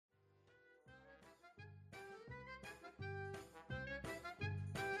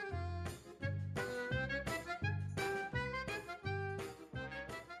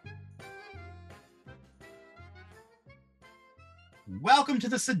Welcome to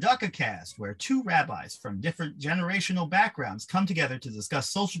the Tzedakah Cast, where two rabbis from different generational backgrounds come together to discuss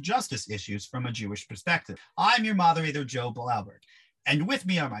social justice issues from a Jewish perspective. I'm your moderator, Joe Blaubert, and with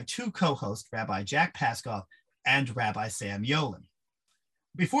me are my two co-hosts, Rabbi Jack Paskoff and Rabbi Sam Yolen.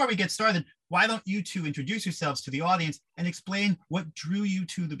 Before we get started, why don't you two introduce yourselves to the audience and explain what drew you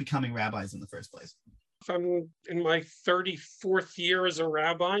to the becoming rabbis in the first place? I'm in my 34th year as a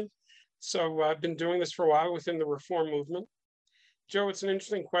rabbi, so I've been doing this for a while within the Reform movement. Joe, it's an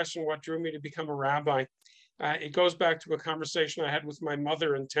interesting question, what drew me to become a rabbi. It goes back to a conversation I had with my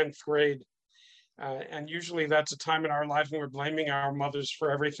mother in 10th grade. And usually that's a time in our lives when we're blaming our mothers for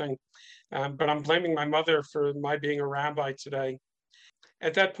everything. But I'm blaming my mother for my being a rabbi today.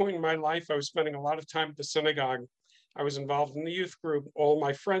 At that point in my life, I was spending a lot of time at the synagogue. I was involved in the youth group. All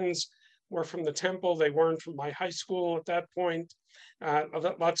my friends were from the temple. They weren't from my high school at that point.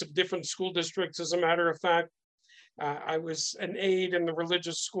 Lots of different school districts, as a matter of fact. I was an aide in the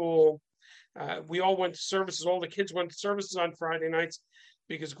religious school. We all went to services. All the kids went to services on Friday nights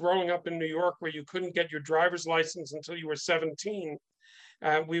because growing up in New York, where you couldn't get your driver's license until you were 17,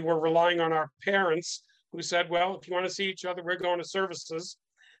 we were relying on our parents who said, well, if you want to see each other, we're going to services.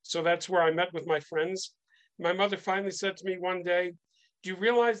 So that's where I met with my friends. My mother finally said to me one day, do you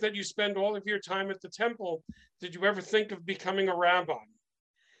realize that you spend all of your time at the temple? Did you ever think of becoming a rabbi?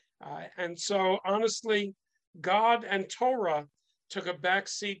 And so honestly, God and Torah took a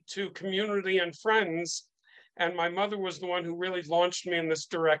backseat to community and friends, and my mother was the one who really launched me in this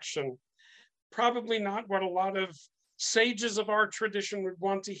direction. Probably not what a lot of sages of our tradition would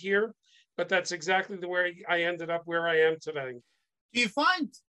want to hear, but that's exactly the way I ended up where I am today. Do you find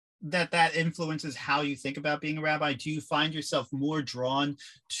that influences how you think about being a rabbi? Do you find yourself more drawn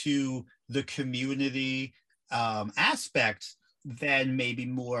to the community aspect than maybe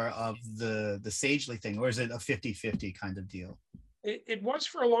more of the sagely thing, or is it a 50-50 kind of deal? It was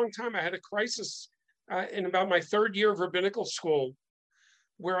for a long time. I had a crisis in about my third year of rabbinical school,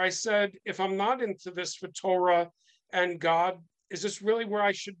 where I said, if I'm not into this for Torah and God, is this really where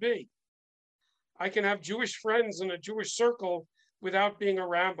I should be? I can have Jewish friends in a Jewish circle without being a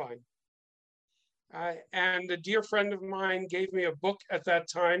rabbi. And a dear friend of mine gave me a book at that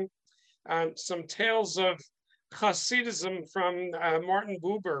time, some tales of Hasidism from Martin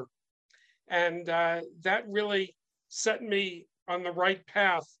Buber. And that really set me on the right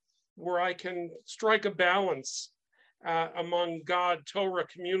path where I can strike a balance among God, Torah,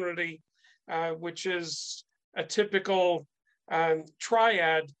 community, which is a typical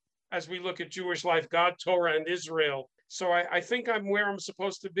triad as we look at Jewish life, God, Torah, and Israel. So I think I'm where I'm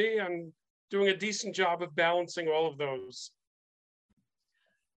supposed to be. I'm doing a decent job of balancing all of those.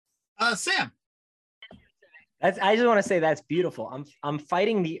 Sam. I just want to say that's beautiful. I'm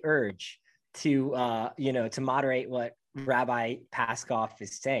fighting the urge to to moderate what Rabbi Paskoff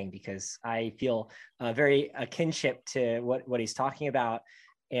is saying, because I feel a kinship to what he's talking about,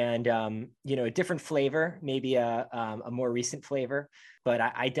 and a different flavor, maybe a more recent flavor. But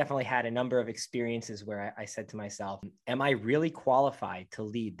I definitely had a number of experiences where I said to myself, am I really qualified to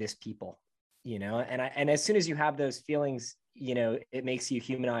lead this people? And as soon as you have those feelings, it makes you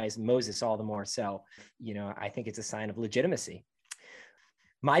humanize Moses all the more. So, I think it's a sign of legitimacy.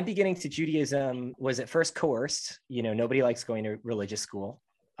 My beginning to Judaism was at first coerced. Nobody likes going to religious school.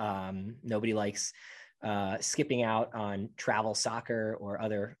 Nobody likes skipping out on travel soccer or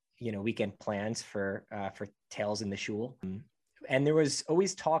other, weekend plans for tails in the shul. And there was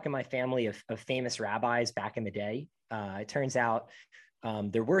always talk in my family of famous rabbis back in the day. It turns out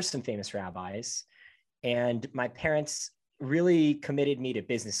there were some famous rabbis, and my parents really committed me to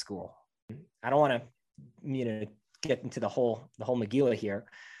business school. I don't want to, get into the whole Megillah here,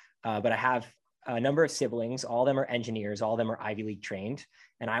 but I have a number of siblings. All of them are engineers. All of them are Ivy League trained,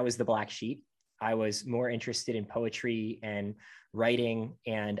 and I was the black sheep. I was more interested in poetry and writing,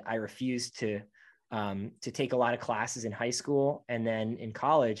 and I refused to take a lot of classes in high school. And then in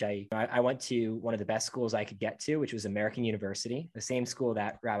college, I went to one of the best schools I could get to, which was American University, the same school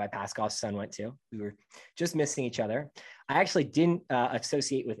that Rabbi Paskoff's son went to. We were just missing each other. I actually didn't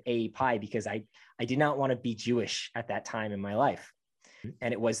associate with AEPi because I did not want to be Jewish at that time in my life.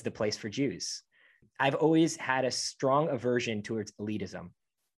 And it was the place for Jews. I've always had a strong aversion towards elitism,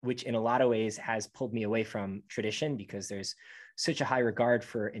 which in a lot of ways has pulled me away from tradition, because there's such a high regard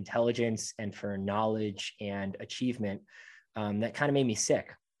for intelligence and for knowledge and achievement that kind of made me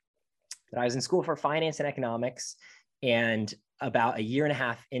sick. But I was in school for finance and economics, and about a year and a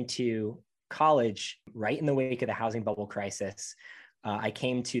half into college, right in the wake of the housing bubble crisis, I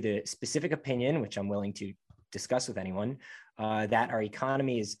came to the specific opinion, which I'm willing to discuss with anyone, that our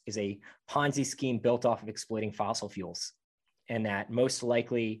economy is a Ponzi scheme built off of exploiting fossil fuels. and that most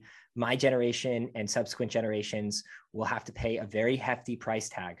likely my generation and subsequent generations will have to pay a very hefty price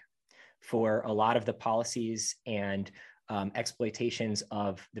tag for a lot of the policies and exploitations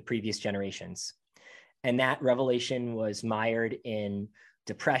of the previous generations. And that revelation was mired in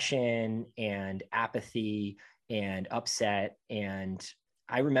depression and apathy and upset. And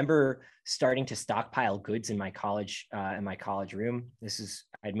I remember starting to stockpile goods in my college room.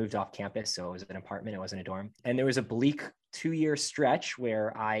 I'd moved off campus, so it was an apartment, it wasn't a dorm. And there was a bleak 2-year stretch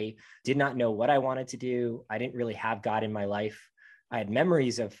where I did not know what I wanted to do. I didn't really have God in my life. I had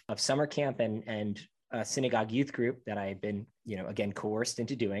memories of summer camp and a synagogue youth group that I had been, again, coerced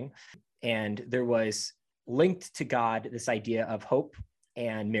into doing. And there was linked to God this idea of hope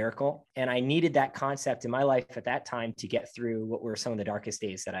and miracle. And I needed that concept in my life at that time to get through what were some of the darkest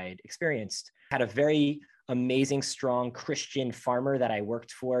days that I had experienced. I had a very amazing, strong Christian farmer that I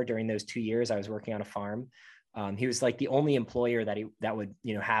worked for during those 2 years. I was working on a farm. He was like the only employer that would,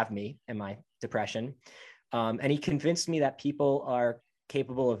 have me in my depression. And he convinced me that people are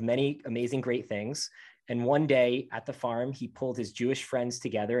capable of many amazing, great things. And one day at the farm, he pulled his Jewish friends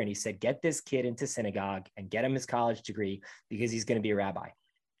together and he said, get this kid into synagogue and get him his college degree because he's going to be a rabbi.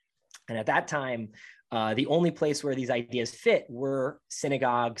 And at that time, the only place where these ideas fit were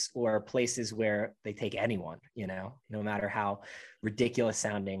synagogues or places where they take anyone, no matter how ridiculous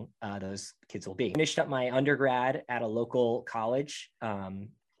sounding those kids will be. I finished up my undergrad at a local college,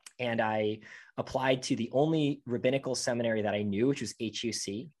 and I applied to the only rabbinical seminary that I knew, which was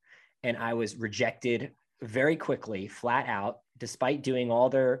HUC. And I was rejected very quickly, flat out, despite doing all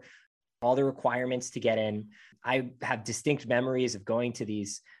the requirements to get in. I have distinct memories of going to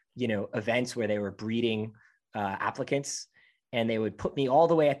these, events where they were breeding applicants, and they would put me all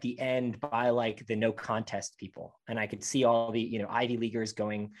the way at the end by like the no contest people. And I could see all the, Ivy Leaguers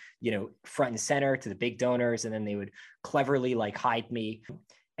going, front and center to the big donors. And then they would cleverly like hide me.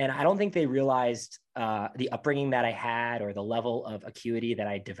 And I don't think they realized the upbringing that I had or the level of acuity that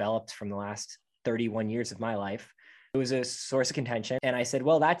I developed from the last 31 years of my life. It was a source of contention. And I said,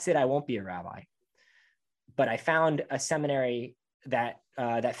 well, that's it. I won't be a rabbi. But I found a seminary that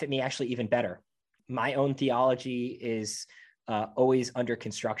fit me actually even better. My own theology is always under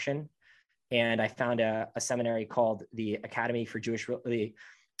construction. And I found a seminary called the Academy for Jewish Religion,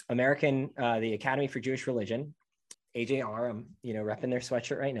 AJR. I'm, repping their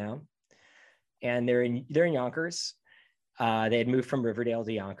sweatshirt right now. And they're in Yonkers. They had moved from Riverdale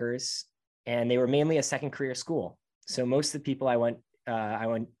to Yonkers, and they were mainly a second career school. So most of the people I went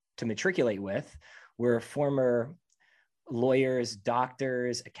to matriculate with were former lawyers,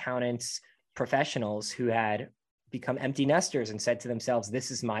 doctors, accountants, professionals who had become empty nesters and said to themselves,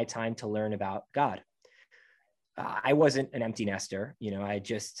 this is my time to learn about God. I wasn't an empty nester. I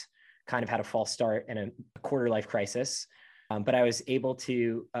just kind of had a false start and a quarter life crisis. But I was able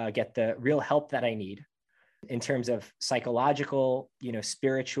to get the real help that I need in terms of psychological,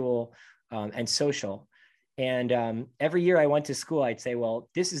 spiritual, and social. And every year I went to school, I'd say, well,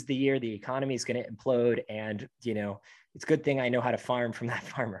 this is the year the economy is going to implode. And, it's a good thing I know how to farm from that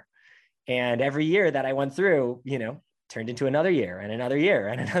farmer. And every year that I went through, turned into another year and another year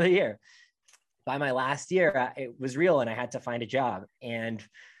and another year. By my last year, it was real and I had to find a job. And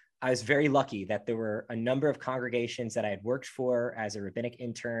I was very lucky that there were a number of congregations that I had worked for as a rabbinic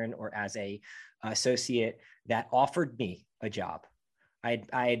intern or as a associate that offered me a job.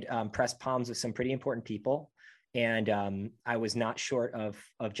 I'd pressed palms with some pretty important people, and I was not short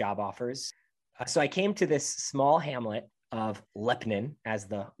of job offers. So I came to this small hamlet of Lepnin, as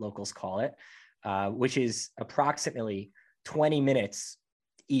the locals call it, which is approximately 20 minutes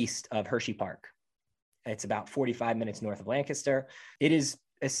east of Hershey Park. It's about 45 minutes north of Lancaster. It is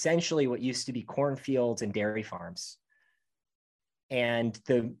essentially what used to be cornfields and dairy farms. And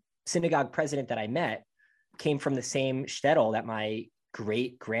the synagogue president that I met came from the same shtetl that my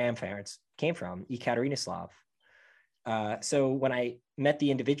great-grandparents came from, Ekaterinoslav. So when I met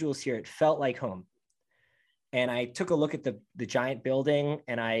the individuals here, it felt like home. And I took a look at the giant building,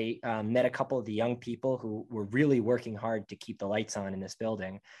 and I met a couple of the young people who were really working hard to keep the lights on in this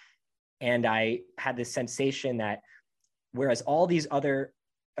building. And I had this sensation that whereas all these other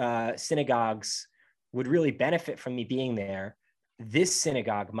synagogues would really benefit from me being there, this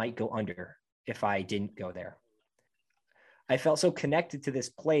synagogue might go under if I didn't go there. I felt so connected to this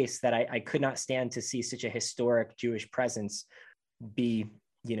place that I could not stand to see such a historic Jewish presence be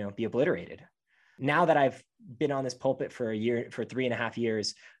obliterated. Now that I've been on this pulpit for 3.5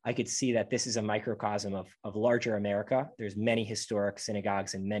 years, I could see that this is a microcosm of larger America. There's many historic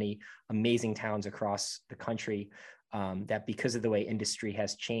synagogues in many amazing towns across the country that because of the way industry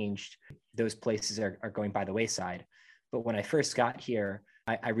has changed, those places are going by the wayside. But when I first got here,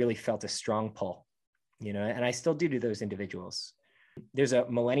 I really felt a strong pull, and I still do to those individuals. There's a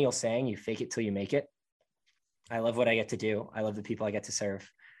millennial saying, you fake it till you make it. I love what I get to do. I love the people I get to serve.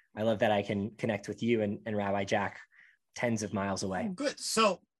 I love that I can connect with you and Rabbi Jack tens of miles away. Good.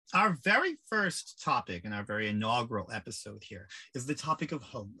 So our very first topic in our very inaugural episode here is the topic of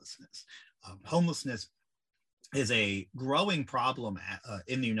homelessness. Homelessness is a growing problem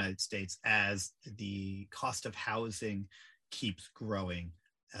in the United States as the cost of housing keeps growing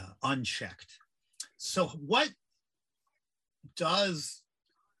unchecked. So what does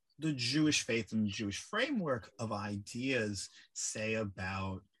the Jewish faith and Jewish framework of ideas say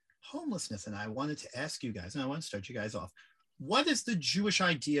about homelessness? And I wanted to ask you guys, and I want to start you guys off. What is the Jewish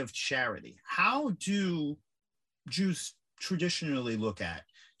idea of charity? How do Jews traditionally look at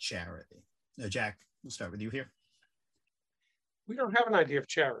charity? Jack, we'll start with you here. We don't have an idea of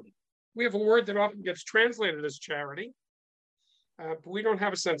charity. We have a word that often gets translated as charity, but we don't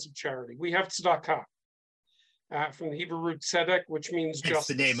have a sense of charity. We have tzedakah, from the Hebrew root tzedek, which means justice.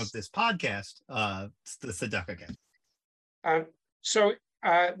 It's the name of this podcast. It's the tzedakah again. So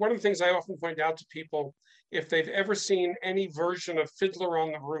one of the things I often point out to people, if they've ever seen any version of Fiddler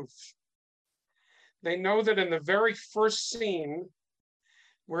on the Roof, they know that in the very first scene,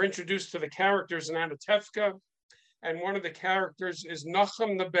 we're introduced to the characters in Anatevka, and one of the characters is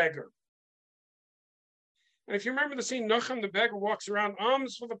Nachum the beggar. And if you remember the scene, Nachum the beggar walks around,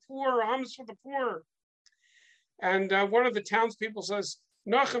 alms for the poor, alms for the poor. And one of the townspeople says,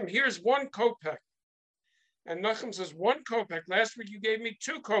 Nachum, here's 1 kopeck. And Nachum says, 1 kopeck? Last week you gave me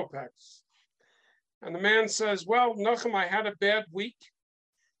 2 kopecks. And the man says, well, Nachum, I had a bad week.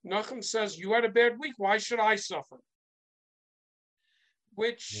 Nachum says, you had a bad week. Why should I suffer?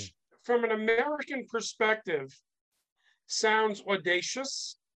 Which, from an American perspective, sounds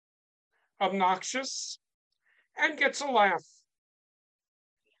audacious, obnoxious, and gets a laugh.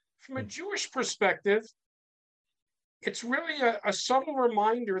 From a Jewish perspective, it's really a subtle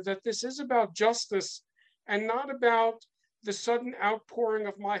reminder that this is about justice and not about the sudden outpouring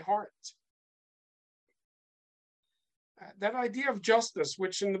of my heart. That idea of justice,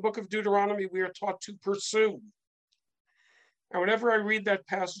 which in the book of Deuteronomy we are taught to pursue. And whenever I read that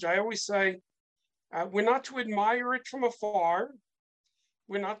passage, I always say, we're not to admire it from afar.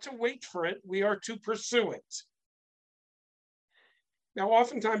 We're not to wait for it. We are to pursue it. Now,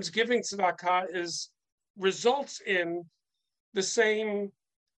 oftentimes giving tzedakah results in the same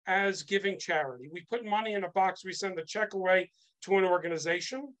as giving charity. We put money in a box, we send the check away to an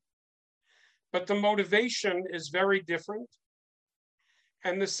organization, but the motivation is very different.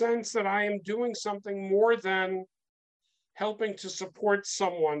 And the sense that I am doing something more than helping to support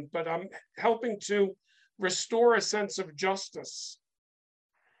someone, but I'm helping to restore a sense of justice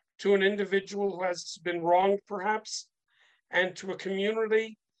to an individual who has been wronged, perhaps, and to a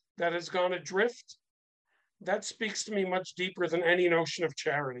community that has gone adrift. That speaks to me much deeper than any notion of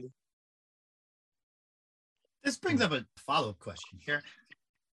charity. This brings up a follow-up question here.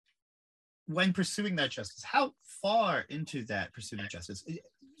 When pursuing that justice, how far into that pursuit of justice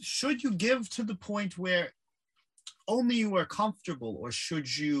should you give to the point where only you are comfortable, or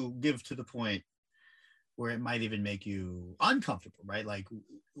should you give to the point where it might even make you uncomfortable, right? Like,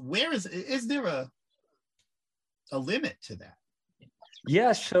 where is there a limit to that?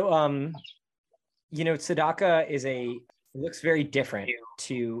 Yeah, so tzedakah looks very different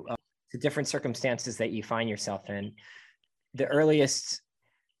to different circumstances that you find yourself in. The earliest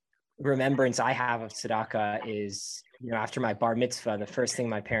remembrance I have of tzedakah is, after my bar mitzvah, the first thing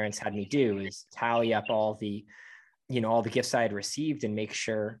my parents had me do is tally up all the gifts I had received and make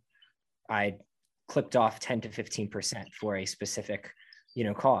sure I'd clipped off 10 to 15% for a specific,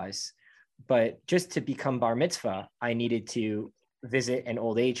 cause. But just to become bar mitzvah, I needed to visit an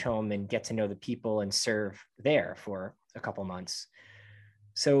old age home and get to know the people and serve there for a couple months.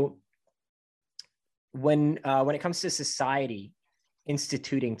 So when it comes to society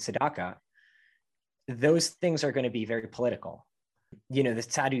instituting tzedakah, those things are going to be very political. The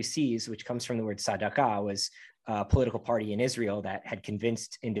Sadducees, which comes from the word tzedakah, was a political party in Israel that had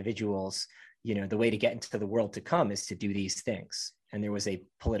convinced individuals, the way to get into the world to come is to do these things. And there was a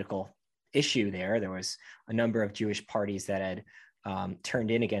political issue there. There was a number of Jewish parties that had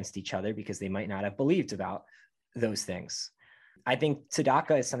turned in against each other because they might not have believed about those things. I think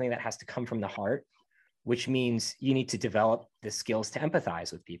tzedakah is something that has to come from the heart, which means you need to develop the skills to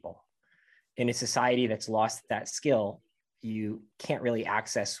empathize with people. In a society that's lost that skill, you can't really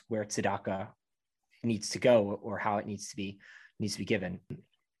access where tzedakah needs to go or how it needs to be given.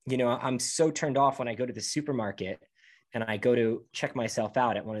 I'm so turned off when I go to the supermarket and I go to check myself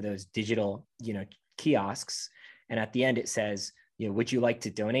out at one of those digital, kiosks, And at the end, it says, would you like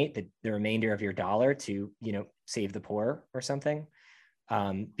to donate the remainder of your dollar to, save the poor or something?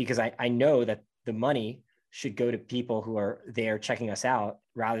 Because I know that the money should go to people who are there checking us out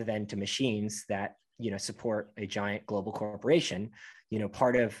rather than to machines that, support a giant global corporation.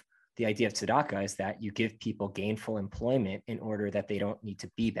 Part of the idea of tzedakah is that you give people gainful employment in order that they don't need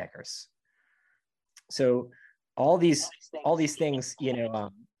to be beggars. So all these things,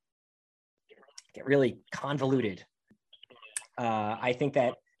 get really convoluted. I think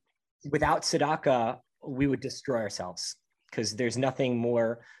that without tzedakah, we would destroy ourselves, because there's nothing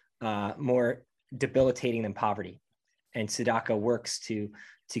more debilitating than poverty. And tzedakah works to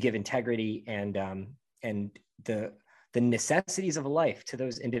give integrity and the necessities of life to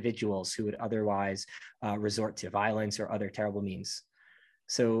those individuals who would otherwise resort to violence or other terrible means.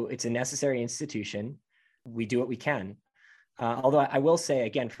 So it's a necessary institution. We do what we can. Although I will say,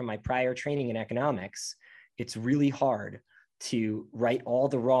 again, from my prior training in economics, it's really hard to right all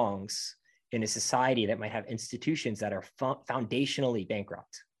the wrongs in a society that might have institutions that are foundationally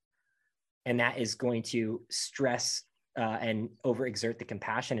bankrupt. And that is going to stress and overexert the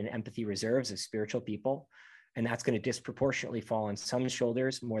compassion and empathy reserves of spiritual people. And that's going to disproportionately fall on some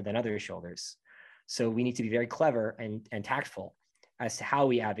shoulders more than other shoulders. So we need to be very clever and tactful as to how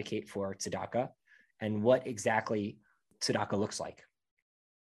we advocate for tzedakah and what exactly tzedakah looks like.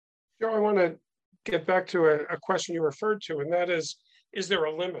 Joe, I want to get back to a question you referred to, and that is there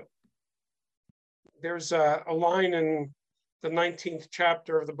a limit? There's a line in the 19th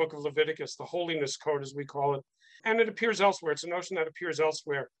chapter of the book of Leviticus, the holiness code, as we call it, and it appears elsewhere. It's a notion that appears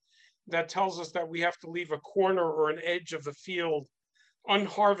elsewhere that tells us that we have to leave a corner or an edge of the field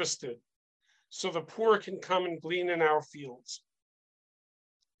unharvested so the poor can come and glean in our fields,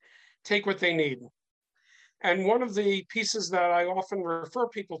 take what they need. And one of the pieces that I often refer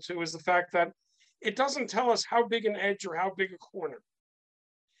people to is the fact that it doesn't tell us how big an edge or how big a corner.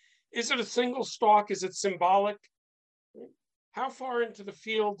 Is it a single stalk? Is it symbolic? How far into the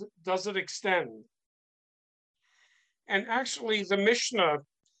field does it extend? And actually, the Mishnah,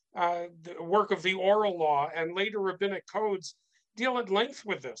 the work of the oral law, and later rabbinic codes deal at length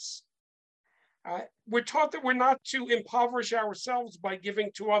with this. We're taught that we're not to impoverish ourselves by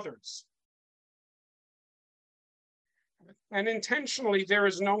giving to others. And intentionally, there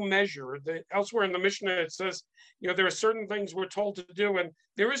is no measure. Elsewhere in the Mishnah, it says, there are certain things we're told to do, and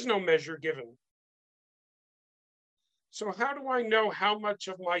there is no measure given. So how do I know how much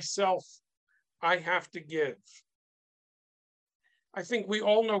of myself I have to give? I think we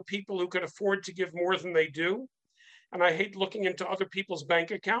all know people who could afford to give more than they do. And I hate looking into other people's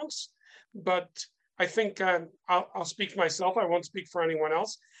bank accounts, but I think I'll speak for myself. I won't speak for anyone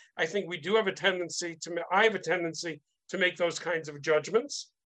else. I think we do have a tendency I have a tendency to make those kinds of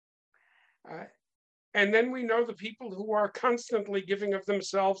judgments. And then we know the people who are constantly giving of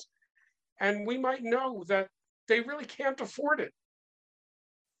themselves, and we might know that they really can't afford it,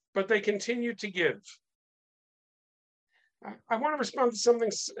 but they continue to give. I want to respond to something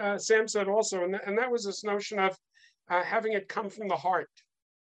Sam said also, and that was this notion of having it come from the heart,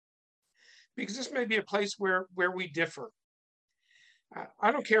 because this may be a place where we differ.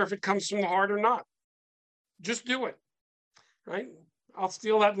 I don't care if it comes from the heart or not. Just do it, right? I'll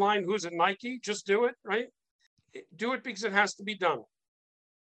steal that line, who's it, Nike? Just do it, right? Do it because it has to be done.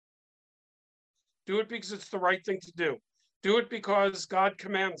 Do it because it's the right thing to do. Do it because God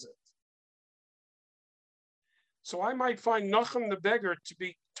commands it. So I might find Nachum the beggar to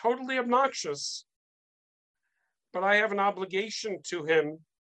be totally obnoxious, but I have an obligation to him,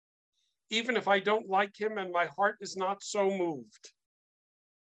 even if I don't like him and my heart is not so moved.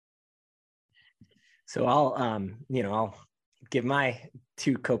 So I'll give my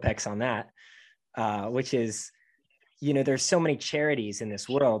 2 kopecks on that, which is, there's so many charities in this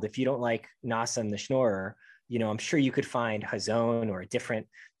world. If you don't like Nassam the Schnorrer, I'm sure you could find Hazon or a different,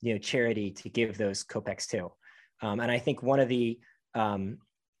 charity to give those kopecks to. And I think one of the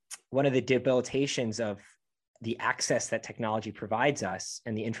debilitations of the access that technology provides us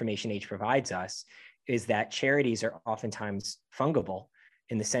and the information age provides us is that charities are oftentimes fungible,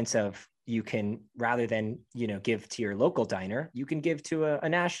 in the sense of you can, rather than, give to your local diner, you can give to a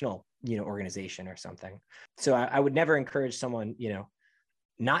national, organization or something. So I would never encourage someone,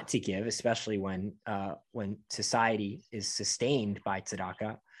 not to give, especially when society is sustained by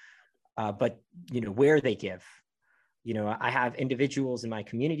tzedakah, but, where they give. I have individuals in my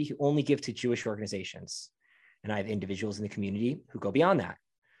community who only give to Jewish organizations, and I have individuals in the community who go beyond that.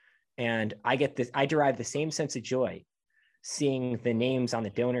 And I derive the same sense of joy seeing the names on the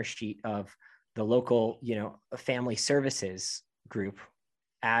donor sheet of the local, family services group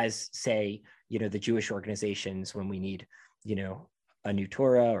as, say, the Jewish organizations when we need, a new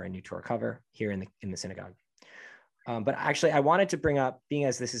Torah or a new Torah cover here in the synagogue. But actually, I wanted to bring up, being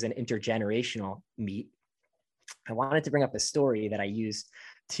as this is an intergenerational meet, I wanted to bring up a story that I used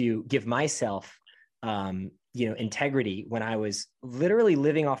to give myself, integrity when I was literally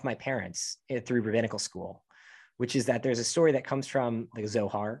living off my parents through rabbinical school, which is that there's a story that comes from the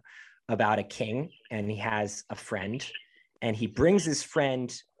Zohar about a king, and he has a friend, and he brings his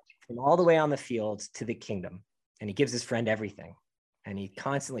friend from all the way on the field to the kingdom, and he gives his friend everything, and he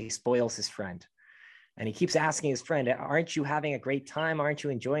constantly spoils his friend. And he keeps asking his friend, aren't you having a great time? Aren't you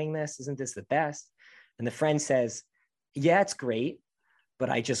enjoying this? Isn't this the best? And the friend says, yeah, it's great, but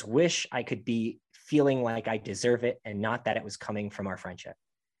I just wish I could be feeling like I deserve it and not that it was coming from our friendship.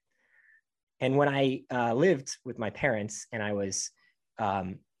 And when I lived with my parents and I was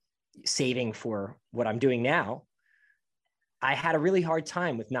saving for what I'm doing now, I had a really hard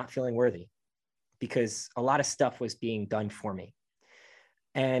time with not feeling worthy because a lot of stuff was being done for me.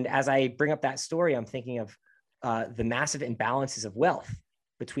 And as I bring up that story, I'm thinking of the massive imbalances of wealth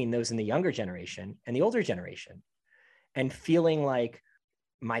between those in the younger generation and the older generation, and feeling like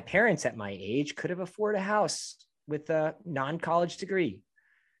my parents at my age could have afforded a house with a non-college degree,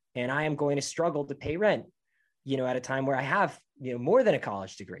 and I am going to struggle to pay rent, at a time where I have, more than a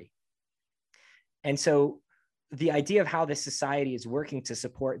college degree. And so the idea of how this society is working to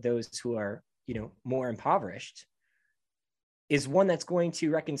support those who are, more impoverished is one that's going to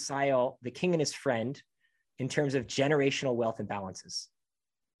reconcile the king and his friend in terms of generational wealth imbalances.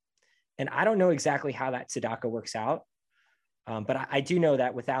 And I don't know exactly how that tzedakah works out, but I do know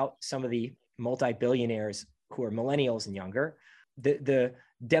that without some of the multi-billionaires who are millennials and younger, the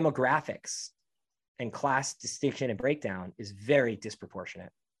demographics and class distinction and breakdown is very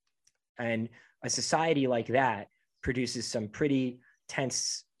disproportionate. And a society like that produces some pretty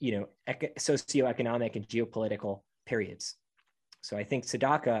tense, socioeconomic and geopolitical periods. So I think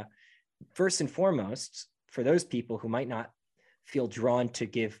tzedakah, first and foremost, for those people who might not feel drawn to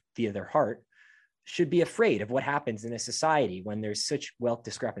give via their heart, should be afraid of what happens in a society when there's such wealth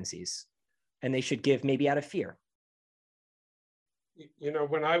discrepancies, and they should give maybe out of fear.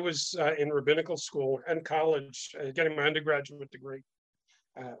 When I was in rabbinical school and college, getting my undergraduate degree,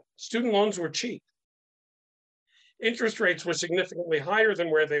 student loans were cheap. Interest rates were significantly higher than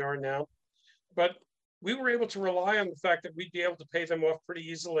where they are now, but we were able to rely on the fact that we'd be able to pay them off pretty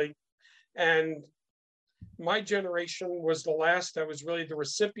easily. And my generation was the last that was really the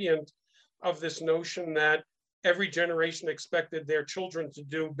recipient of this notion that every generation expected their children to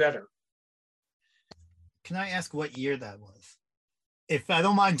do better. Can I ask what year that was? If I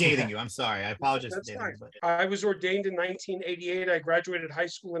don't mind dating you, I'm sorry. I apologize for dating you. But... I was ordained in 1988. I graduated high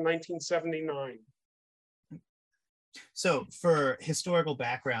school in 1979. So for historical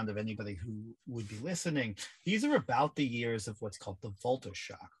background of anybody who would be listening, these are about the years of what's called the Volta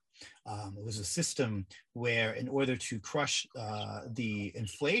shock. It was a system where, in order to crush the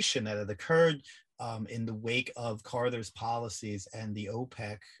inflation that had occurred in the wake of Carter's policies and the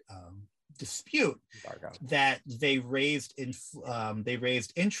OPEC dispute, that they raised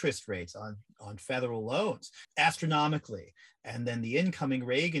interest rates on federal loans astronomically, and then the incoming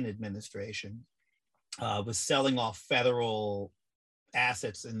Reagan administration was selling off federal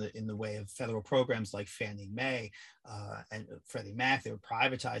assets in the way of federal programs like Fannie Mae and Freddie Mac. They were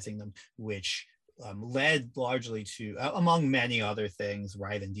privatizing them, which led largely to, among many other things,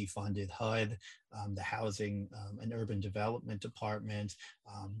 right, and defunded HUD, the Housing and Urban Development Department,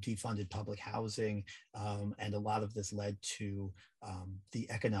 defunded public housing, and a lot of this led to the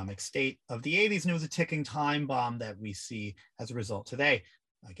economic state of the 80s, and it was a ticking time bomb that we see as a result today.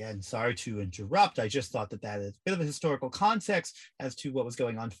 Again, sorry to interrupt. I just thought that is a bit of a historical context as to what was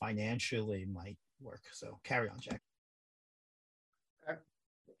going on financially might work. So carry on, Jack.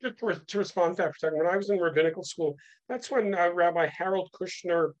 Just to respond to that for a second, when I was in rabbinical school, that's when Rabbi Harold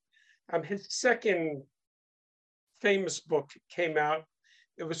Kushner, his second famous book came out.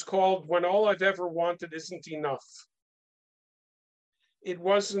 It was called When All I've Ever Wanted Isn't Enough. It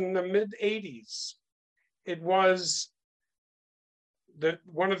was in the mid-'80s. It was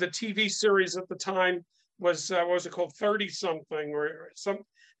one of the TV series at the time was what was it called, 30 something or some,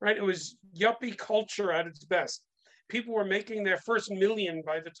 right? It was yuppie culture at its best. People were making their first million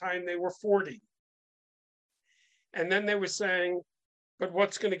by the time they were 40. And then they were saying, but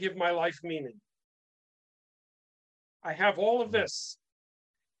what's going to give my life meaning? I have all of this,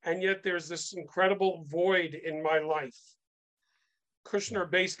 and yet there's this incredible void in my life. Kushner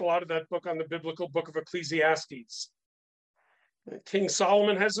based a lot of that book on the biblical book of Ecclesiastes. King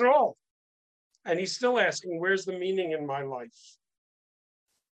Solomon has it all. And he's still asking, where's the meaning in my life?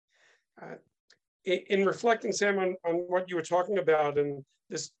 in reflecting, Sam, on what you were talking about and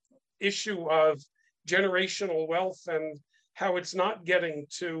this issue of generational wealth and how it's not getting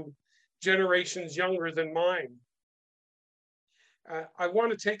to generations younger than mine, I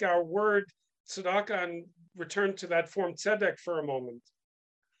want to take our word tzedakah and return to that form tzedek for a moment,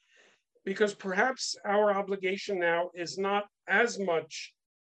 because perhaps our obligation now is not as much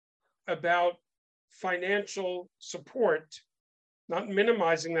about financial support, not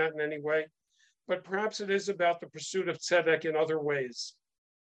minimizing that in any way, but perhaps it is about the pursuit of tzedek in other ways.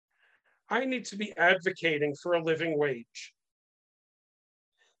 I need to be advocating for a living wage.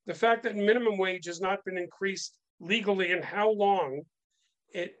 The fact that minimum wage has not been increased legally in how long,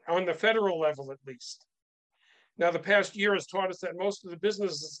 on the federal level at least. Now, the past year has taught us that most of the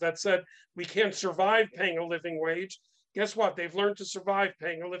businesses that said we can't survive paying a living wage, guess what? They've learned to survive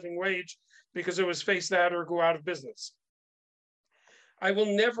paying a living wage because it was face that or go out of business. I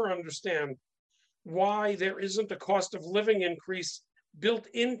will never understand why there isn't a cost of living increase built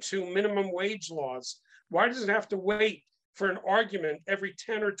into minimum wage laws. Why does it have to wait for an argument every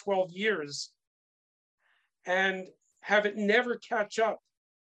 10 or 12 years and have it never catch up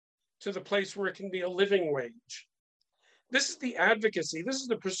to the place where it can be a living wage? This is the advocacy. This is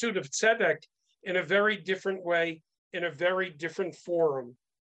the pursuit of tzedek in a very different way, in a very different forum.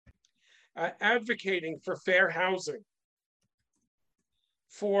 Advocating for fair housing,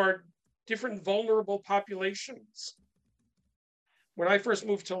 for different vulnerable populations. When I first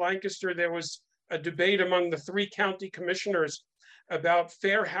moved to Lancaster, there was a debate among the 3 county commissioners about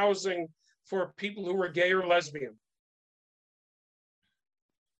fair housing for people who were gay or lesbian.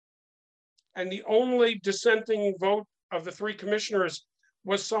 And the only dissenting vote of the 3 commissioners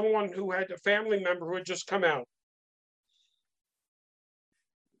was someone who had a family member who had just come out.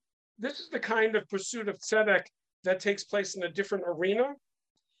 This is the kind of pursuit of tzedek that takes place in a different arena.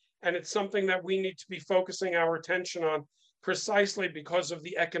 And it's something that we need to be focusing our attention on, precisely because of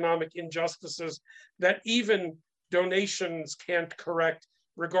the economic injustices that even donations can't correct,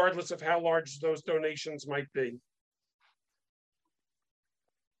 regardless of how large those donations might be.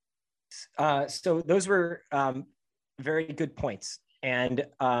 So those were very good points. And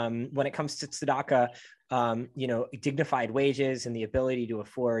when it comes to tzedakah, dignified wages and the ability to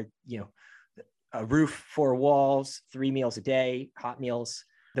afford, a roof, 4 walls, 3 meals a day, hot meals,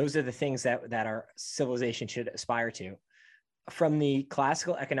 those are the things that our civilization should aspire to. From the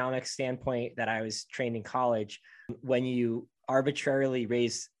classical economic standpoint that I was trained in college, when you arbitrarily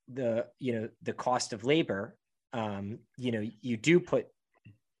raise the cost of labor, you do put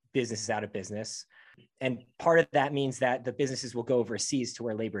businesses out of business. And part of that means that the businesses will go overseas to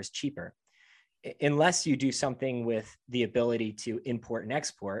where labor is cheaper. Unless you do something with the ability to import and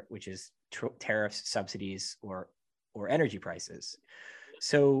export, which is tariffs, subsidies, or energy prices.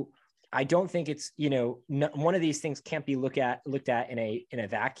 So I don't think it's, one of these things can't be looked at in a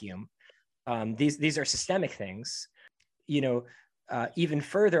vacuum. These are systemic things. Even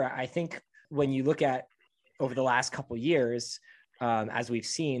further, I think when you look at over the last couple of years, as we've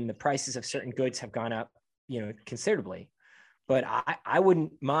seen, the prices of certain goods have gone up, considerably. But I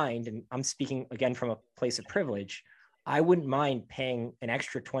wouldn't mind, and I'm speaking again from a place of privilege, I wouldn't mind paying an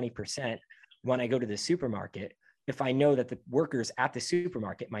extra 20% when I go to the supermarket if I know that the workers at the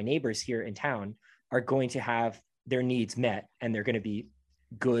supermarket, my neighbors here in town, are going to have their needs met and they're going to be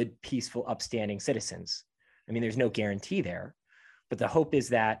good, peaceful, upstanding citizens. I mean, there's no guarantee there, but the hope is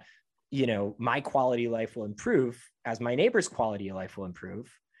that, my quality of life will improve as my neighbor's quality of life will improve.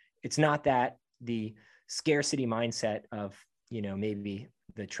 It's not that the scarcity mindset of, maybe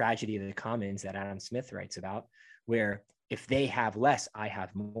the tragedy of the commons that Adam Smith writes about, where if they have less, I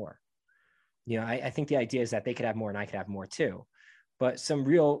have more. I think the idea is that they could have more and I could have more too. But some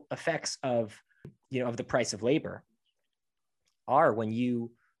real effects of the price of labor are when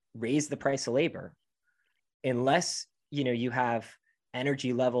you raise the price of labor, unless, you have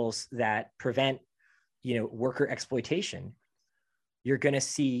energy levels that prevent, worker exploitation, you're going to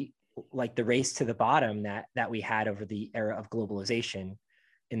see like the race to the bottom that we had over the era of globalization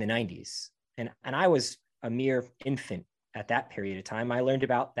in the 90s. And I was a mere infant at that period of time. I learned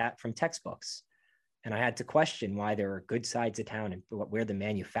about that from textbooks. And I had to question why there are good sides of town and where the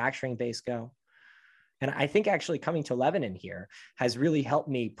manufacturing base go. And I think actually coming to Lebanon here has really helped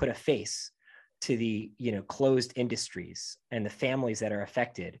me put a face to the, closed industries and the families that are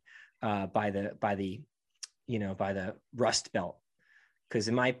affected by the Rust Belt. Because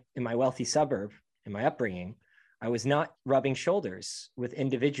in my wealthy suburb, in my upbringing, I was not rubbing shoulders with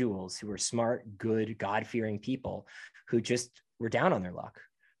individuals who were smart, good, God-fearing people who just were down on their luck.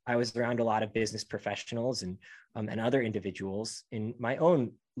 I was around a lot of business professionals and other individuals in my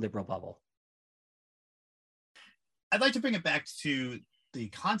own liberal bubble. I'd like to bring it back to the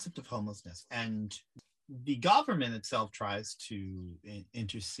concept of homelessness, and the government itself tries to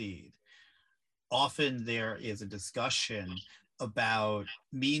intercede. Often there is a discussion about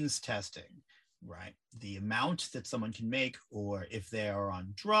means testing, right? The amount that someone can make, or if they are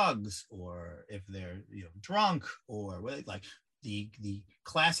on drugs, or if they're drunk, or like the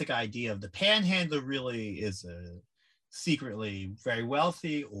classic idea of the panhandler really is secretly very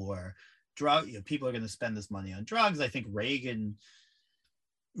wealthy, or people are going to spend this money on drugs. I think Reagan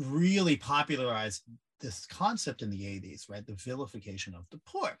really popularized this concept in the 80s, right? The vilification of the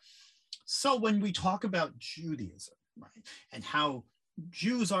poor. So when we talk about Judaism, right, and how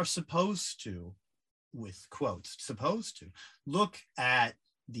Jews are supposed to, with quotes, supposed to look at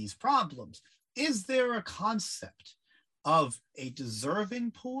these problems, is there a concept of a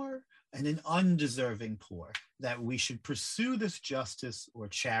deserving poor and an undeserving poor that we should pursue this justice or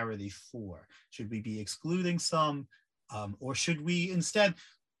charity for? Should we be excluding some, or should we instead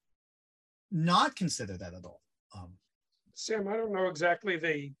not consider that at all? Sam, I don't know exactly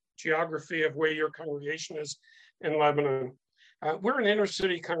the geography of where your congregation is in Lebanon. We're an inner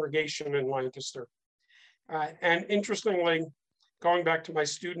city congregation in Lancaster. And interestingly, going back to my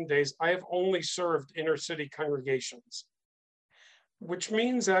student days, I have only served inner city congregations, which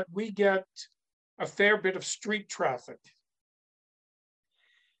means that we get a fair bit of street traffic.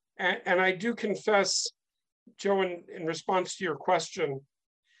 And I do confess, Joe, in response to your question,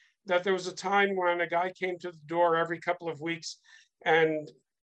 that there was a time when a guy came to the door every couple of weeks, and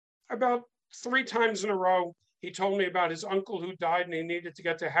about 3 times in a row, he told me about his uncle who died and he needed to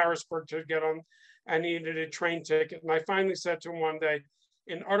get to Harrisburg to get on, and he needed a train ticket. And I finally said to him one day,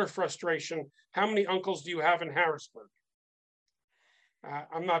 in utter frustration, how many uncles do you have in Harrisburg?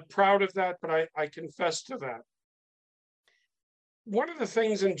 I'm not proud of that, but I confess to that. One of the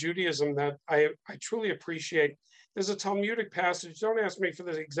things in Judaism that I truly appreciate, there's a Talmudic passage, don't ask me for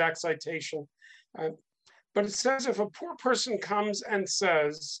the exact citation, but it says if a poor person comes and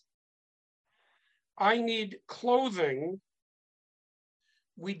says, I need clothing,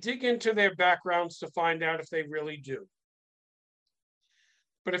 we dig into their backgrounds to find out if they really do.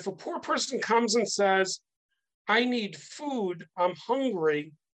 But if a poor person comes and says, I need food, I'm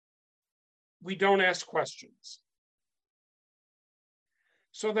hungry, we don't ask questions.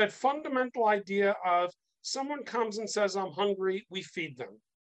 So that fundamental idea of someone comes and says, I'm hungry, we feed them.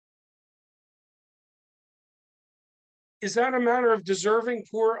 Is that a matter of deserving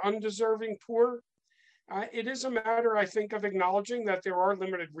poor, undeserving poor? It is a matter, I think, of acknowledging that there are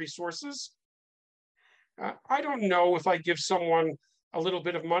limited resources. I don't know if I give someone a little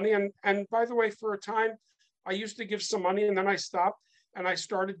bit of money. And by the way, for a time, I used to give some money and then I stopped and I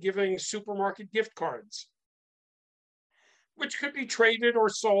started giving supermarket gift cards, which could be traded or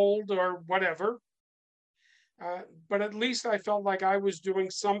sold or whatever. But at least I felt like I was doing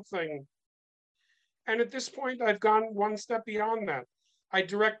something. And at this point, I've gone one step beyond that. I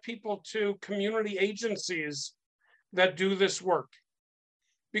direct people to community agencies that do this work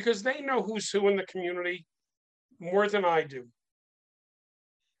because they know who's who in the community more than I do.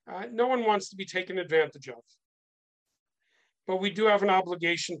 No one wants to be taken advantage of. But we do have an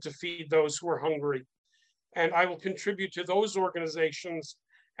obligation to feed those who are hungry. And I will contribute to those organizations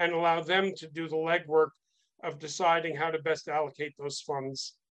and allow them to do the legwork of deciding how to best allocate those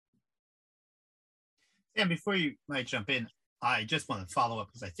funds. And before you might jump in, I just want to follow up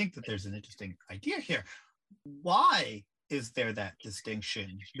because I think that there's an interesting idea here. Why is there that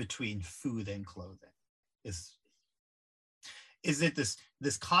distinction between food and clothing? Is it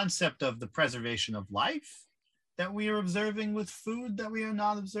this concept of the preservation of life that we are observing with food that we are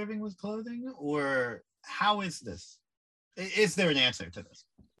not observing with clothing? Or how is this? Is there an answer to this?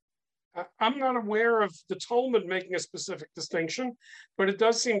 I'm not aware of the Talmud making a specific distinction, but it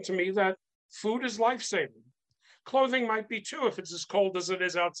does seem to me that food is life-saving. Clothing might be too, if it's as cold as it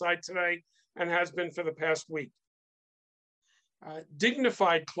is outside today and has been for the past week.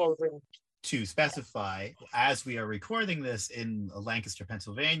 Dignified clothing. To specify, as we are recording this in Lancaster,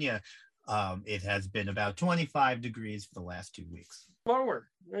 Pennsylvania, it has been about 25 degrees for the last 2 weeks. Lower,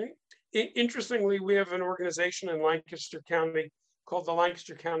 right? Interestingly, we have an organization in Lancaster County called the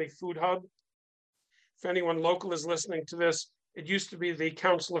Lancaster County Food Hub. If anyone local is listening to this, it used to be the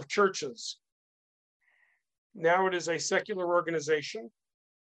Council of Churches. Now it is a secular organization,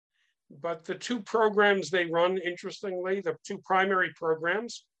 but the 2 programs they run, interestingly, the 2 primary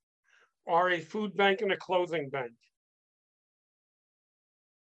programs are a food bank and a clothing bank.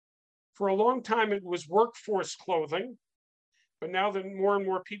 For a long time, it was workforce clothing, but now that more and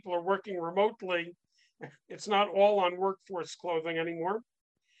more people are working remotely, it's not all on workforce clothing anymore.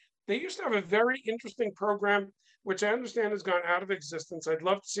 They used to have a very interesting program, which I understand has gone out of existence. I'd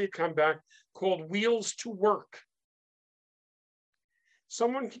love to see it come back, called Wheels to Work.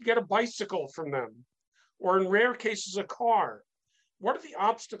 Someone could get a bicycle from them, or in rare cases, a car. What are the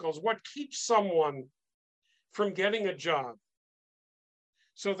obstacles? What keeps someone from getting a job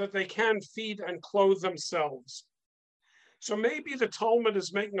so that they can feed and clothe themselves? So maybe the Talmud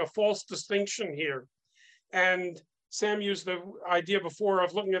is making a false distinction here. And Sam used the idea before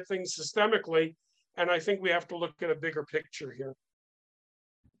of looking at things systemically, and I think we have to look at a bigger picture here.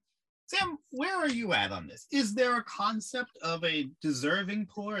 Sam, where are you at on this? Is there a concept of a deserving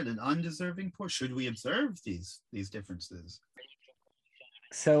poor and an undeserving poor? Should we observe these differences?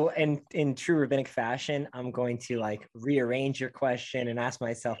 So in true rabbinic fashion, I'm going to like rearrange your question and ask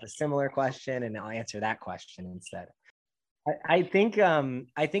myself a similar question, and I'll answer that question instead. I think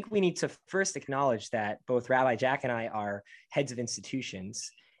we need to first acknowledge that both Rabbi Jack and I are heads of institutions,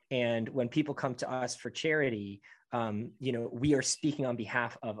 and when people come to us for charity, we are speaking on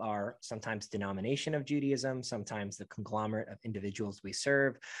behalf of our sometimes denomination of Judaism, sometimes the conglomerate of individuals we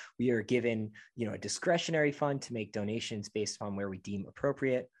serve. We are given, a discretionary fund to make donations based on where we deem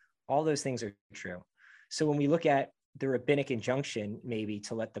appropriate. All those things are true. So when we look at the rabbinic injunction, maybe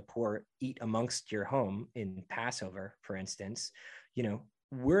to let the poor eat amongst your home in Passover, for instance,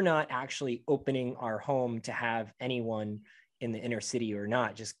 we're not actually opening our home to have anyone in the inner city or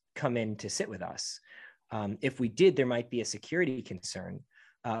not just come in to sit with us. If we did, there might be a security concern,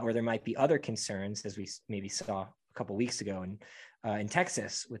 or there might be other concerns, as we maybe saw a couple of weeks ago in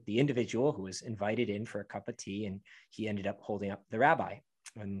Texas with the individual who was invited in for a cup of tea, and he ended up holding up the rabbi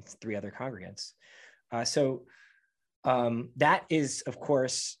and 3 other congregants. That is, of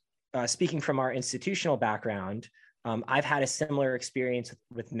course, speaking from our institutional background. I've had a similar experience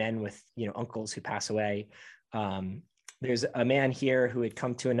with men with, uncles who pass away. There's a man here who had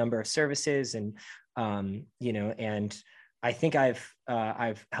come to a number of services, and and I think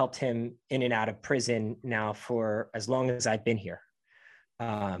I've helped him in and out of prison now for as long as I've been here.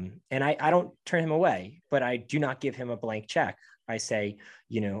 And I don't turn him away, but I do not give him a blank check. I say,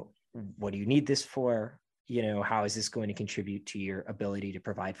 what do you need this for? How is this going to contribute to your ability to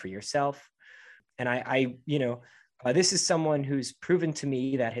provide for yourself? And this is someone who's proven to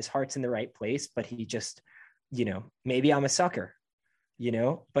me that his heart's in the right place, but he just, maybe I'm a sucker,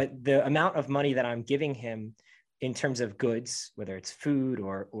 but the amount of money that I'm giving him in terms of goods, whether it's food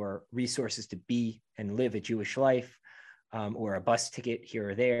or resources to be and live a Jewish life, or a bus ticket here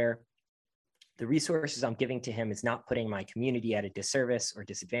or there, the resources I'm giving to him is not putting my community at a disservice or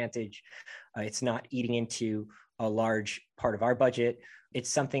disadvantage. It's not eating into a large part of our budget. It's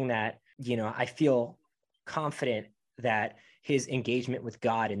something that, I feel confident that his engagement with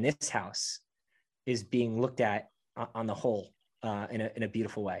God in this house is being looked at on the whole in a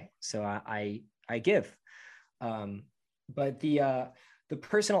beautiful way. So I give. But the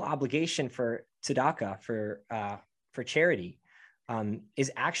personal obligation for tzedakah, for charity,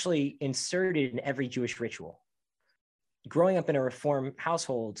 is actually inserted in every Jewish ritual. Growing up in a Reform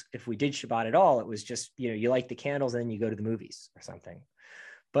household, if we did Shabbat at all, it was just, you light the candles and then you go to the movies or something.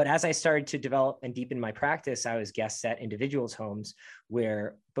 But as I started to develop and deepen my practice, I was guests at individuals' homes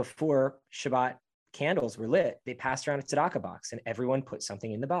where before Shabbat candles were lit, they passed around a tzedakah box and everyone put something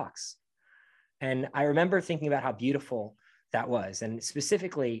in the box. And I remember thinking about how beautiful that was. And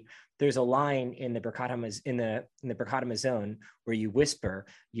specifically, there's a line in the Birkat Hamazon where you whisper,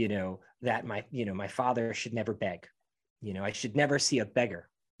 that my father should never beg. I should never see a beggar,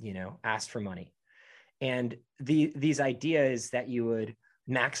 ask for money. And these ideas that you would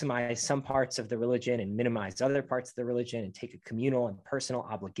maximize some parts of the religion and minimize other parts of the religion and take a communal and personal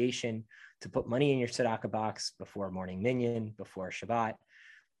obligation to put money in your tzedakah box before morning minyan, before Shabbat,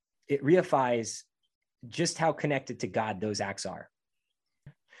 it reifies just how connected to God those acts are.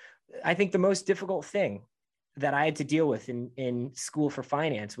 I think the most difficult thing that I had to deal with in school for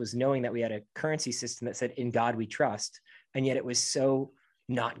finance was knowing that we had a currency system that said, "In God we trust," and yet it was so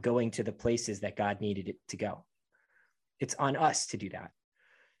not going to the places that God needed it to go. It's on us to do that.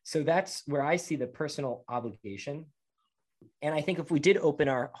 So that's where I see the personal obligation. And I think if we did open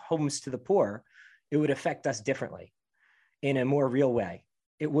our homes to the poor, it would affect us differently in a more real way.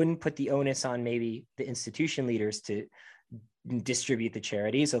 It wouldn't put the onus on maybe the institution leaders to distribute the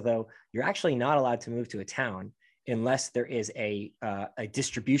charities, although you're actually not allowed to move to a town unless there is a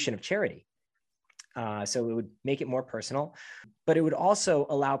distribution of charity. So it would make it more personal, but it would also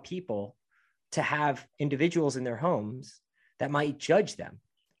allow people to have individuals in their homes that might judge them.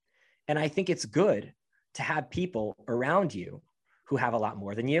 And I think it's good to have people around you who have a lot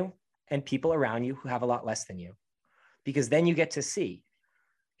more than you and people around you who have a lot less than you, because then you get to see,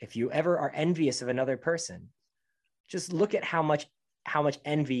 If you ever are envious of another person, just look at how much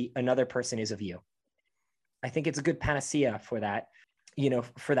envy another person is of you. I think it's a good panacea for that,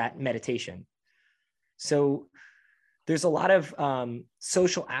 for that meditation. So there's a lot of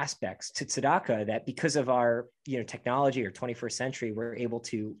social aspects to tzedakah that, because of our technology or 21st century, we're able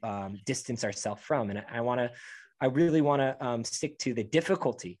to distance ourselves from. And I really want to stick to the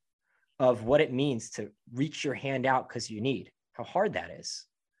difficulty of what it means to reach your hand out because you need, how hard that is.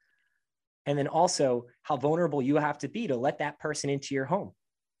 And then also how vulnerable you have to be to let that person into your home.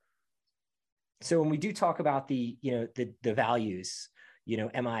 So when we do talk about the values,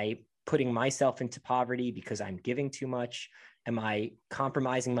 am I putting myself into poverty because I'm giving too much? Am I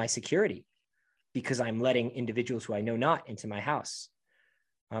compromising my security because I'm letting individuals who I know not into my house?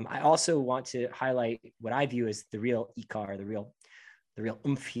 I also want to highlight what I view as the real ikar, the real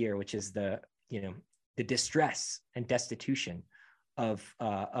oomph here, which is the distress and destitution of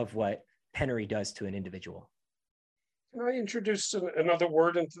what penury does to an individual. Can I introduce another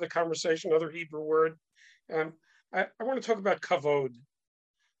word into the conversation, another Hebrew word? I want to talk about kavod,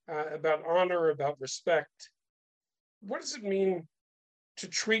 about honor, about respect. What does it mean to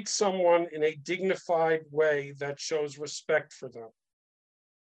treat someone in a dignified way that shows respect for them?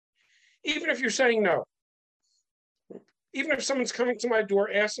 Even if you're saying no, even if someone's coming to my door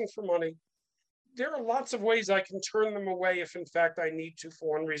asking for money, there are lots of ways I can turn them away if in fact I need to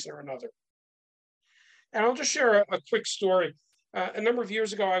for one reason or another. And I'll just share a quick story. A number of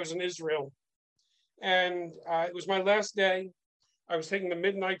years ago, I was in Israel, and it was my last day. I was taking the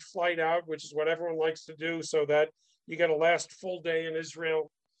midnight flight out, which is what everyone likes to do so that you get a last full day in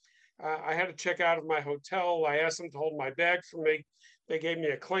Israel. I had to check out of my hotel. I asked them to hold my bag for me. They gave me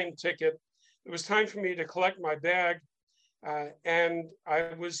a claim ticket. It was time for me to collect my bag, and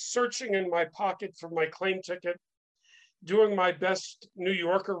I was searching in my pocket for my claim ticket, doing my best New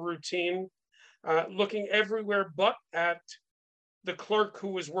Yorker routine, looking everywhere but at the clerk who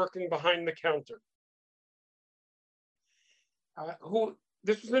was working behind the counter.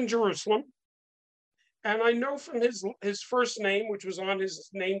 This was in Jerusalem. And I know from his first name, which was on his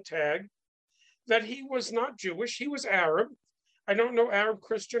name tag, that he was not Jewish, he was Arab. I don't know Arab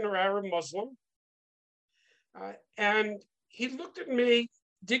Christian or Arab Muslim. And he looked at me,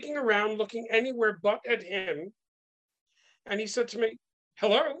 digging around, looking anywhere but at him. And he said to me,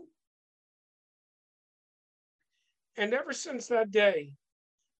 "Hello." And ever since that day,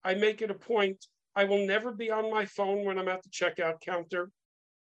 I make it a point, I will never be on my phone when I'm at the checkout counter.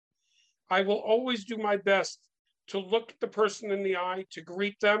 I will always do my best to look the person in the eye, to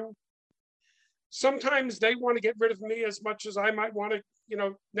greet them. Sometimes they want to get rid of me as much as I might want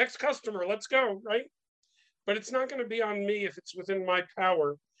to, next customer, let's go, right? But it's not going to be on me if it's within my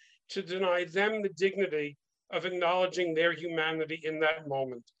power to deny them the dignity of acknowledging their humanity in that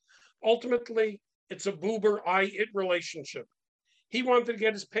moment. Ultimately, it's a Buber I-it relationship. He wanted to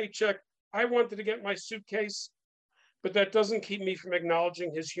get his paycheck. I wanted to get my suitcase, but that doesn't keep me from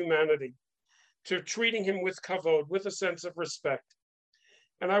acknowledging his humanity, to treating him with kavod, with a sense of respect.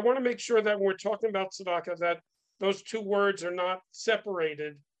 And I want to make sure that when we're talking about tzedakah, that those two words are not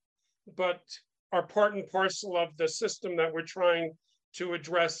separated, but are part and parcel of the system that we're trying to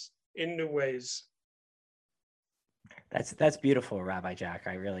address in new ways. That's beautiful, Rabbi Jack.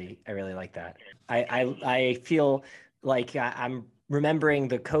 I really like that. I feel like I'm remembering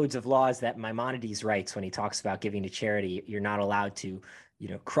the codes of laws that Maimonides writes when he talks about giving to charity. You're not allowed to,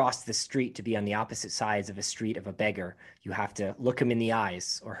 cross the street to be on the opposite sides of a street of a beggar. You have to look him in the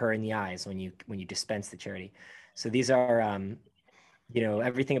eyes or her in the eyes when you dispense the charity. So these are,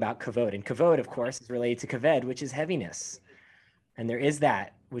 everything about kavod. And kavod, of course, is related to kaved, which is heaviness. And there is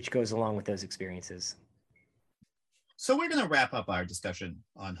that which goes along with those experiences. So we're going to wrap up our discussion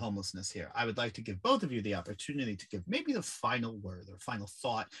on homelessness here. I would like to give both of you the opportunity to give maybe the final word or final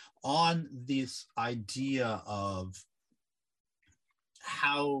thought on this idea of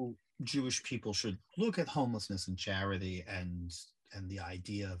how Jewish people should look at homelessness and charity and the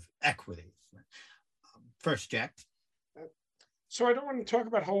idea of equity. First, Jack. So I don't want to talk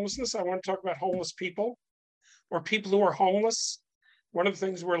about homelessness. I want to talk about homeless people or people who are homeless. One of the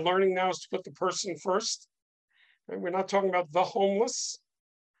things we're learning now is to put the person first. And we're not talking about the homeless.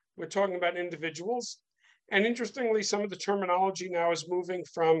 We're talking about individuals. And interestingly, some of the terminology now is moving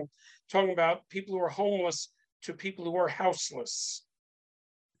from talking about people who are homeless to people who are houseless.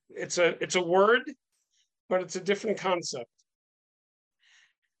 It's a word, but it's a different concept.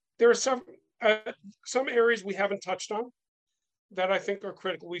 There are some areas we haven't touched on that I think are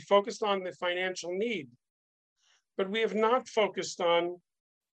critical. We focused on the financial need, but we have not focused on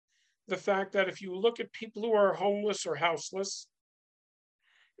the fact that if you look at people who are homeless or houseless,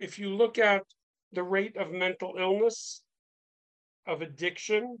 if you look at the rate of mental illness, of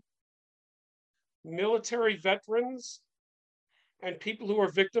addiction, military veterans, and people who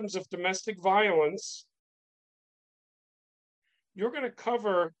are victims of domestic violence, you're going to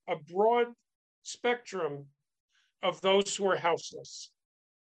cover a broad spectrum of those who are houseless.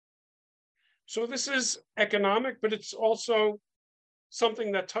 So this is economic, but it's also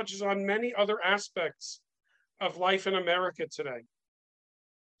something that touches on many other aspects of life in America today.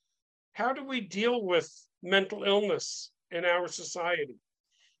 How do we deal with mental illness in our society?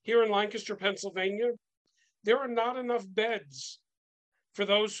 Here in Lancaster, Pennsylvania, there are not enough beds for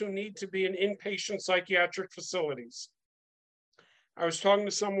those who need to be in inpatient psychiatric facilities. I was talking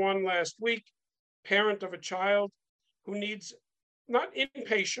to someone last week, parent of a child who needs not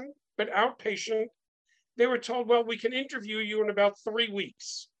inpatient, but outpatient. They were told, well, we can interview you in about 3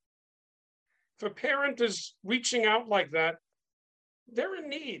 weeks. If a parent is reaching out like that, they're in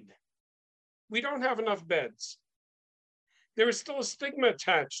need. We don't have enough beds. There is still a stigma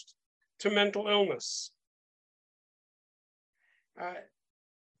attached to mental illness.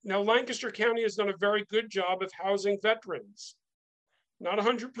 Now, Lancaster County has done a very good job of housing veterans. Not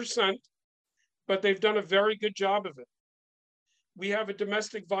 100%, but they've done a very good job of it. We have a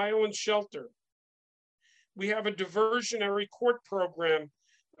domestic violence shelter. We have a diversionary court program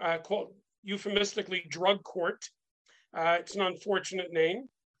called euphemistically drug court. It's an unfortunate name,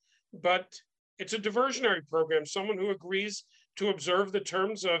 but it's a diversionary program. Someone who agrees to observe the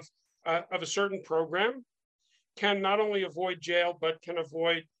terms of a certain program can not only avoid jail, but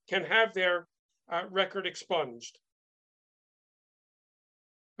can have their record expunged.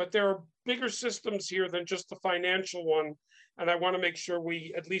 But there are bigger systems here than just the financial one, and I want to make sure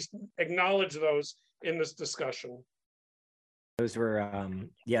we at least acknowledge those in this discussion. Those were,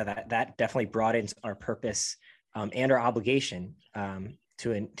 that definitely broadens our purpose and our obligation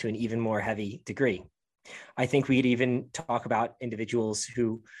to an even more heavy degree. I think we'd even talk about individuals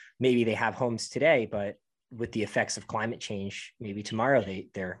who maybe they have homes today, but with the effects of climate change, maybe tomorrow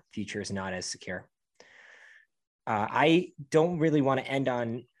their future is not as secure. I don't really want to end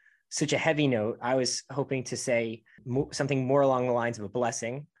on such a heavy note. I was hoping to say something more along the lines of a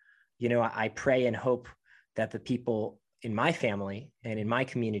blessing. You know, I pray and hope that the people in my family and in my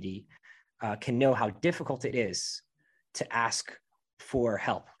community can know how difficult it is to ask for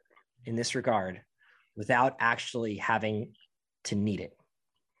help in this regard without actually having to need it.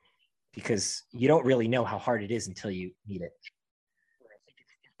 Because you don't really know how hard it is until you need it.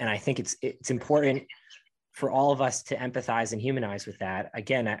 And I think it's important for all of us to empathize and humanize with that.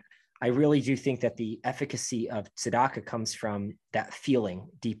 Again, I really do think that the efficacy of tzedakah comes from that feeling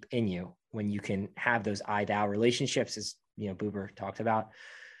deep in you when you can have those I-thou relationships, as Buber talked about,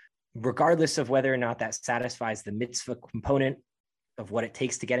 regardless of whether or not that satisfies the mitzvah component of what it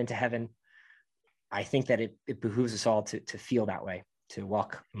takes to get into heaven. I think that it behooves us all to feel that way, to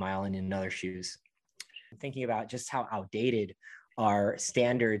walk a mile in another's shoes. Thinking about just how outdated our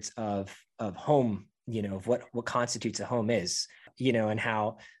standards of home, of what constitutes a home is, and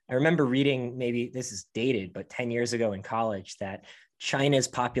how I remember reading, maybe this is dated, but 10 years ago in college, that China's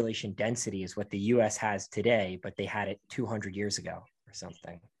population density is what the US has today, but they had it 200 years ago or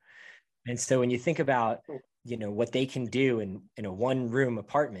something. And so when you think about, what they can do in a one-room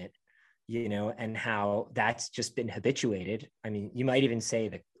apartment, and how that's just been habituated. I mean, you might even say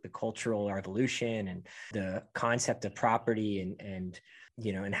the cultural revolution and the concept of property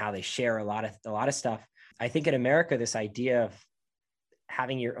and how they share a lot of stuff. I think in America, this idea of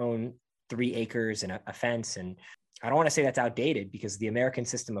having your own 3 acres and a fence, and I don't want to say that's outdated, because the American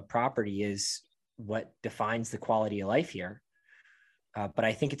system of property is what defines the quality of life here. But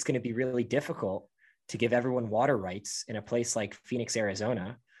I think it's going to be really difficult to give everyone water rights in a place like Phoenix,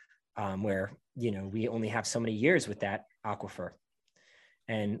 Arizona, where, we only have so many years with that aquifer,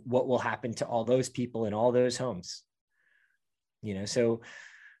 and what will happen to all those people in all those homes. So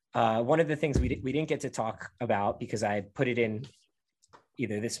one of the things we didn't get to talk about, because I put it in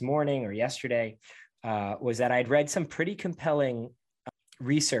either this morning or yesterday, was that I'd read some pretty compelling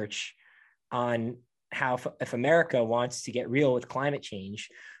research on how if America wants to get real with climate change,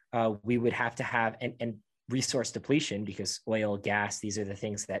 we would have to have, and resource depletion, because oil, gas, these are the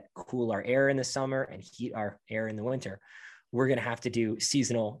things that cool our air in the summer and heat our air in the winter. We're going to have to do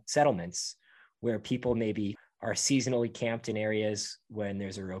seasonal settlements where people maybe are seasonally camped in areas when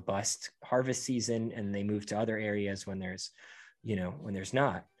there's a robust harvest season, and they move to other areas when there's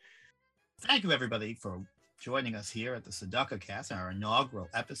not. Thank you, everybody, for joining us here at the Tzedakah Cast, our inaugural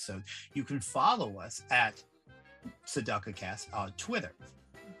episode. You can follow us at Tzedakah Cast on Twitter.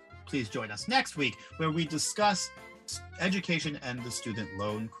 Please join us next week, where we discuss education and the student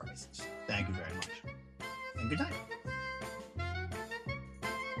loan crisis. Thank you very much. And good night.